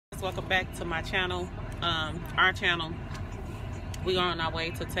guys, welcome back to my channel, our channel. We are on our way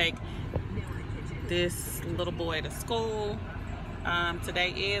to take this little boy to school.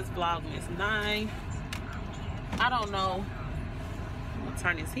 Today is Vlogmas 9. I don't know. I'm gonna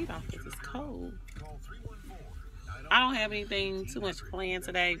turn this heat off because it's cold. I don't have anything too much planned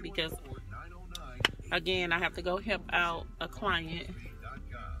today because, again, I have to go help out a client.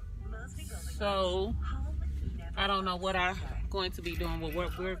 So I don't know what I'm going to be doing,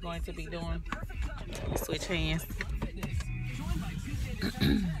 what we're going to be doing. Switch hands.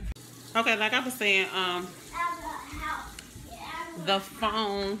 Okay, like I was saying, the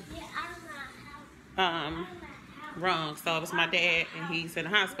phone rung. So it was my dad, and he's in the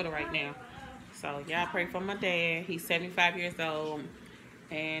hospital right now. So y'all pray for my dad. He's 75 years old,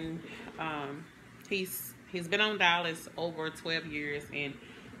 and he's been on dialysis over 12 years, and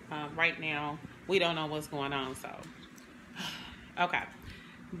right now we don't know what's going on. So okay,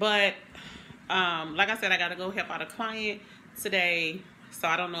 but like I said, I gotta go help out a client today, so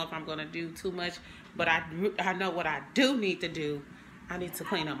I don't know if I'm gonna do too much, but I know what I do need to do. I need to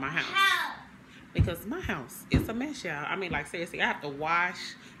clean up my house because my house is a mess, y'all. I mean, like, seriously, I have to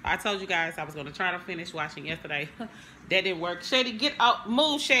wash. I told you guys I was gonna try to finish washing yesterday. That didn't work. Shady, get out,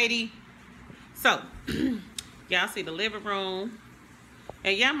 move, Shady. So y'all see the living room,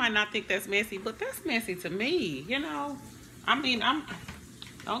 and y'all might not think that's messy, but that's messy to me, you know. I mean,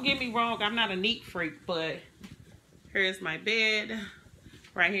 don't get me wrong, I'm not a neat freak, but here's my bed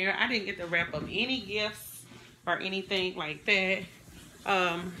right here. I didn't get to wrap up any gifts or anything like that.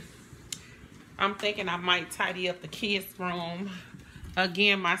 I'm thinking I might tidy up the kids' room.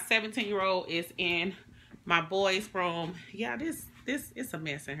 Again, my 17-year-old is in my boys' room. Yeah, this is a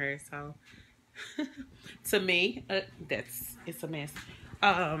mess in here, so to me, it's a mess.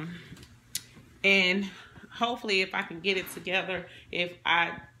 And hopefully, if I can get it together, if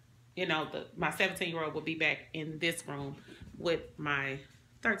I, you know, my 17-year-old will be back in this room with my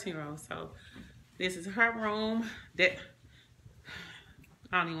 13-year-old. So this is her room. That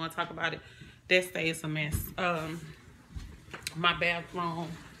I don't even want to talk about it. That stays a mess. My bathroom,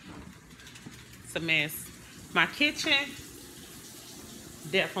 it's a mess. My kitchen,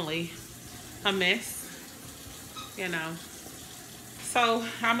 definitely a mess, you know. So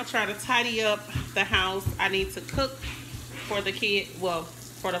I'm gonna try to tidy up the house. I need to cook for the kid, well,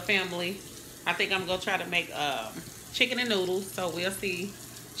 for the family. I think I'm gonna try to make chicken and noodles. So we'll see,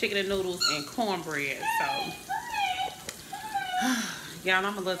 chicken and noodles and cornbread. So y'all,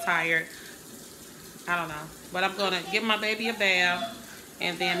 I'm a little tired. I don't know, but I'm gonna give my baby a bath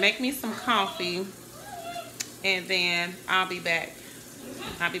and then make me some coffee, and then I'll be back.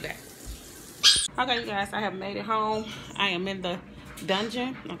 Okay, you guys, I have made it home. I am in the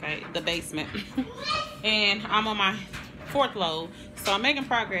dungeon, okay, the basement, and I'm on my 4th load, so I'm making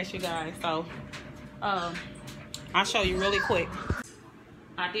progress, you guys. So I'll show you really quick.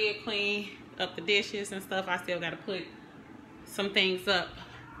 I did clean up the dishes and stuff. I still got to put some things up.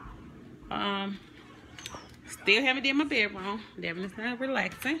 Still haven't did my bedroom. Devin's not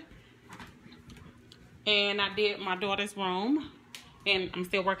relaxing. And I did my daughter's room, and I'm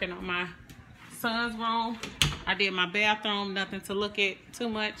still working on my son's room. I did my bathroom, nothing to look at too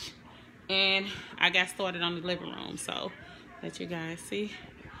much, and I got started on the living room. So let you guys see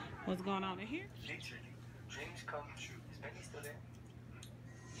what's going on in here. Y'all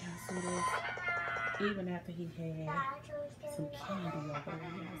see this? Even after he had some candy over there,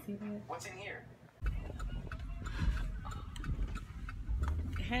 y'all see that? What's in here?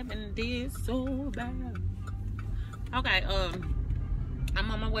 Haven't did so bad. Okay,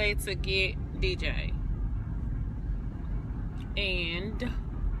 I'm on my way to get DJ, and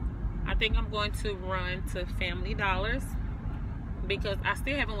I think I'm going to run to Family Dollars because I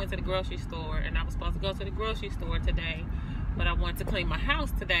still haven't went to the grocery store, and I was supposed to go to the grocery store today, but I wanted to clean my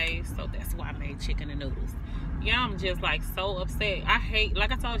house today, so that's why I made chicken and noodles. Yeah, I'm just like so upset. I hate,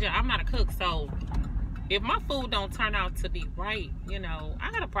 like I told you, I'm not a cook, so if my food don't turn out to be right, you know,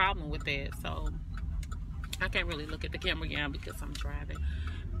 I got a problem with that. So I can't really look at the camera again because I'm driving.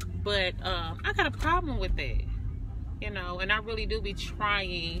 But I got a problem with that, you know, and I really do be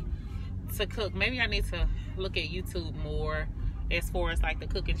trying to cook. Maybe I need to look at YouTube more as far as like the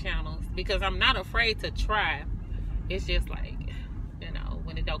cooking channels, because I'm not afraid to try. It's just like, you know,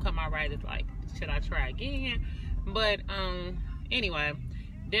 when it don't come out right, it's like, should I try again? But anyway,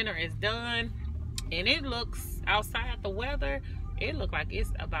 dinner is done. And it looks, outside the weather, it look like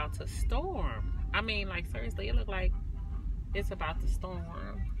it's about to storm. I mean, like, seriously, it look like it's about to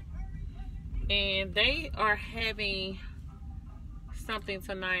storm. And they are having something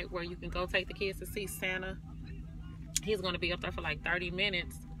tonight where you can go take the kids to see Santa. He's going to be up there for like 30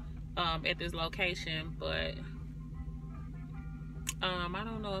 minutes. at this location, but I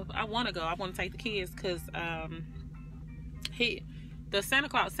don't know if I want to go. I want to take the kids because Santa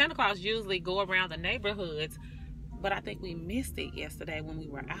Claus usually go around the neighborhoods, but I think we missed it yesterday when we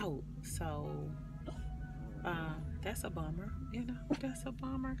were out. So that's a bummer, you know. That's a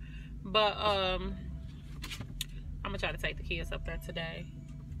bummer. But I'm gonna try to take the kids up there today.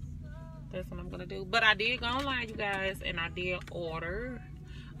 That's what I'm gonna do. But I did go online, you guys, and I did order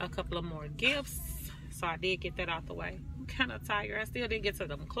a couple of more gifts. So I did get that out the way. I'm kind of tired. I still didn't get to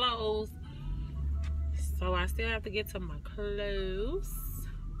them clothes. So I still have to get to my clothes.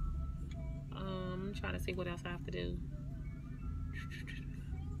 I'm trying to see what else I have to do.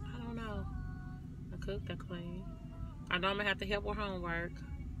 I don't know. I cooked, I cleaned. I know I'm gonna have to help with homework.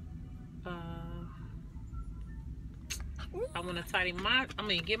 I want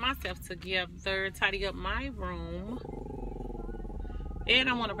to get myself together, tidy up my room, and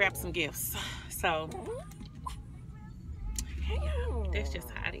I want to wrap some gifts. So yeah, that's just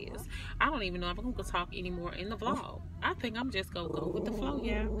how it is. I don't even know if I'm gonna talk anymore in the vlog. I think I'm just gonna go with the flow,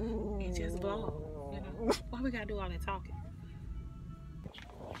 yeah, and just vlog. You know, why we gotta do all that talking?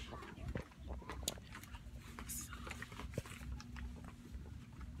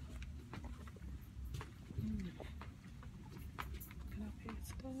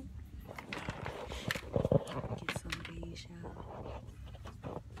 Get some of these, y'all.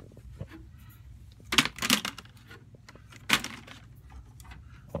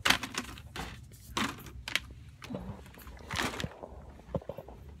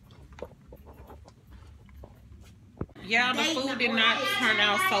 Yeah, the food did not turn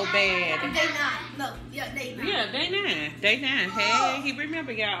out so bad. They not. No, yeah, they not. Yeah, they not. Hey, he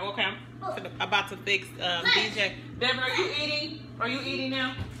remember y'all. Okay, I'm about to fix DJ. Devin, are you eating? Are you eating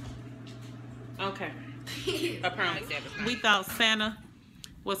now? Okay. Apparently, Devin. We thought Santa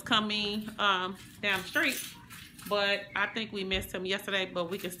was coming down the street, but I think we missed him yesterday. But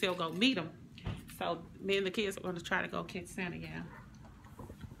we can still go meet him. So me and the kids are going to try to go catch Santa. Yeah.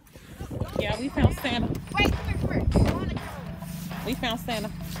 Yeah, we found Santa. Wait, come here. We found Santa.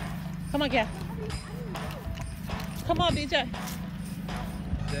 Come on, yeah. Come on, DJ.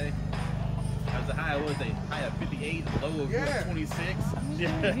 Today, as the high was a high of 58, low of 26.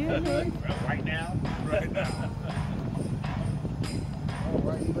 Yeah. Right now. Right now. All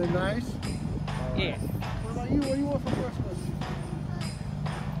right, you been nice? Yeah. What about you? What do you want for Christmas?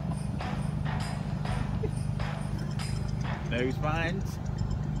 Nose fines.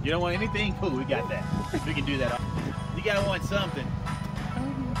 You don't want anything? Cool, we got that. We can do that. You gotta want something.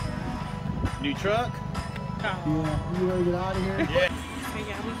 New truck? Yeah, you ready to get out of here? Yeah. Hey,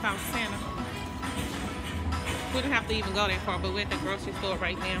 yeah, we found Santa. We didn't have to even go that far, but we're at the grocery store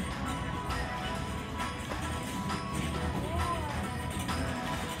right now.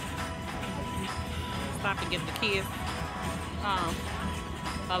 Stop and get the kids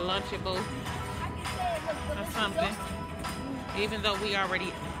a Lunchable or something. Even though we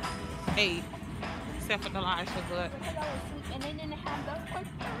already ate, except for the Elijah, but And they didn't have those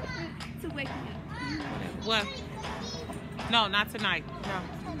questions to wake me up. what? No, not tonight. No.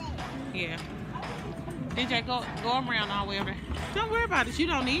 Yeah. DJ, go around all the way over there. Don't worry about it. You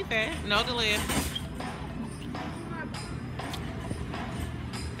don't need that. No delay.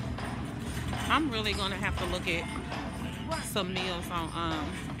 I'm really gonna have to look at some meals on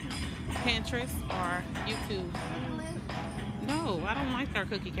Pinterest or YouTube. No, I don't like their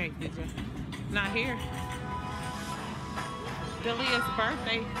cookie cake, DJ. Not here. Delia's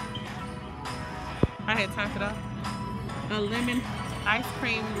birthday. I had time for that. A lemon ice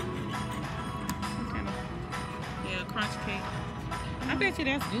cream. Kind of, yeah, crunch cake. I bet you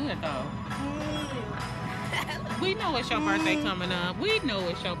that's good though. We know it's your birthday coming up. We know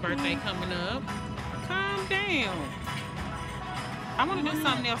it's your birthday coming up. Calm down. I want to do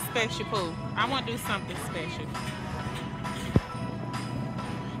something else special, Pooh. I want to do something special.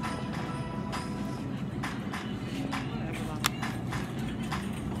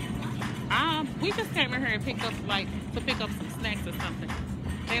 We just came in here and picked up, to pick up some snacks or something.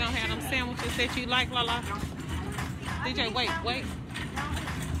 They don't have them sandwiches that you like, Lala? DJ, wait.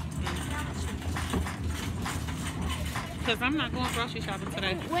 Because I'm not going grocery shopping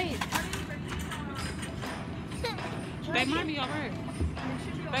today. Wait. They might be over here.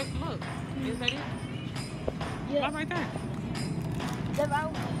 Look, is that it? Yeah. Look right there.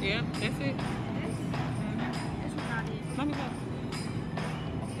 Yeah, that's it. Let me go.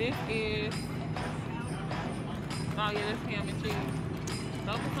 This is... Oh yeah, that's ham and cheese.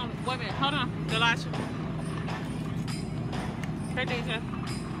 Wait a minute, hold on, Elisha. Here, DJ.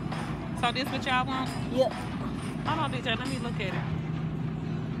 So this what y'all want? Yep. Hold on, DJ, let me look at it.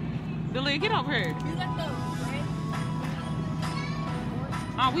 Ditl, get over here. You got the right?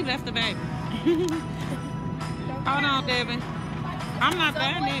 Oh, we left the baby. Hold on, Devin. I'm not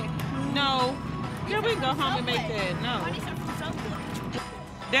buying it. No. Here we go home and make that. No.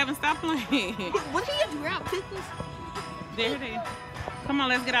 Devin, stop playing. What do you grab? Pickles? There it is. Come on,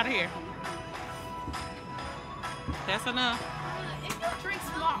 let's get out of here. That's enough. If you drink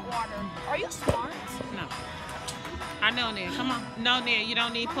smart water, are you smart? No. I know, Nia. Come on. No, Nia, you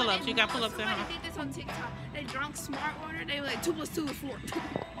don't need pull-ups. You got pull-ups at home. Somebody did this on TikTok. They drank smart water. They were like 2 + 2 is 4.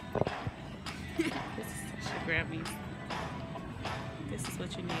 This is should grab me. This is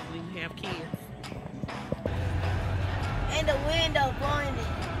what you need when you have kids. And the window blinded.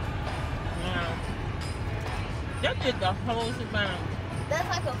 Wow. That did the whole shebang. That's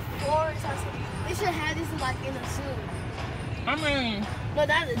like a forest or something. They should have this like in a zoo. I mean, No,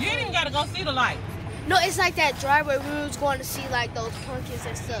 that is. you ain't even gotta go see the light. No, it's like that drive where we was going to see like those pumpkins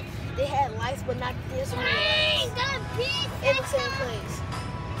and stuff. They had lights, but not this one. In the same place.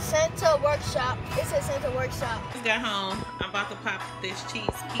 Santa Workshop. It says Santa Workshop. Just got home. I'm about to pop this cheese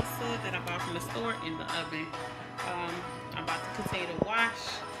pizza that I bought from the store in the oven. I'm about to continue to wash.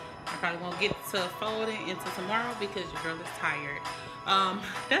 I probably won't get to folding until tomorrow because your girl is tired.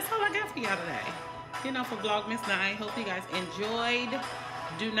 That's all I got for y'all today. You know, for Vlogmas 9. Hope you guys enjoyed.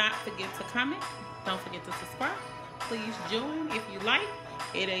 Do not forget to comment. Don't forget to subscribe. Please join if you like.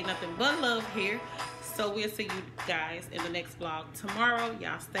 It ain't nothing but love here. So we'll see you guys in the next vlog tomorrow.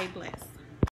 Y'all stay blessed.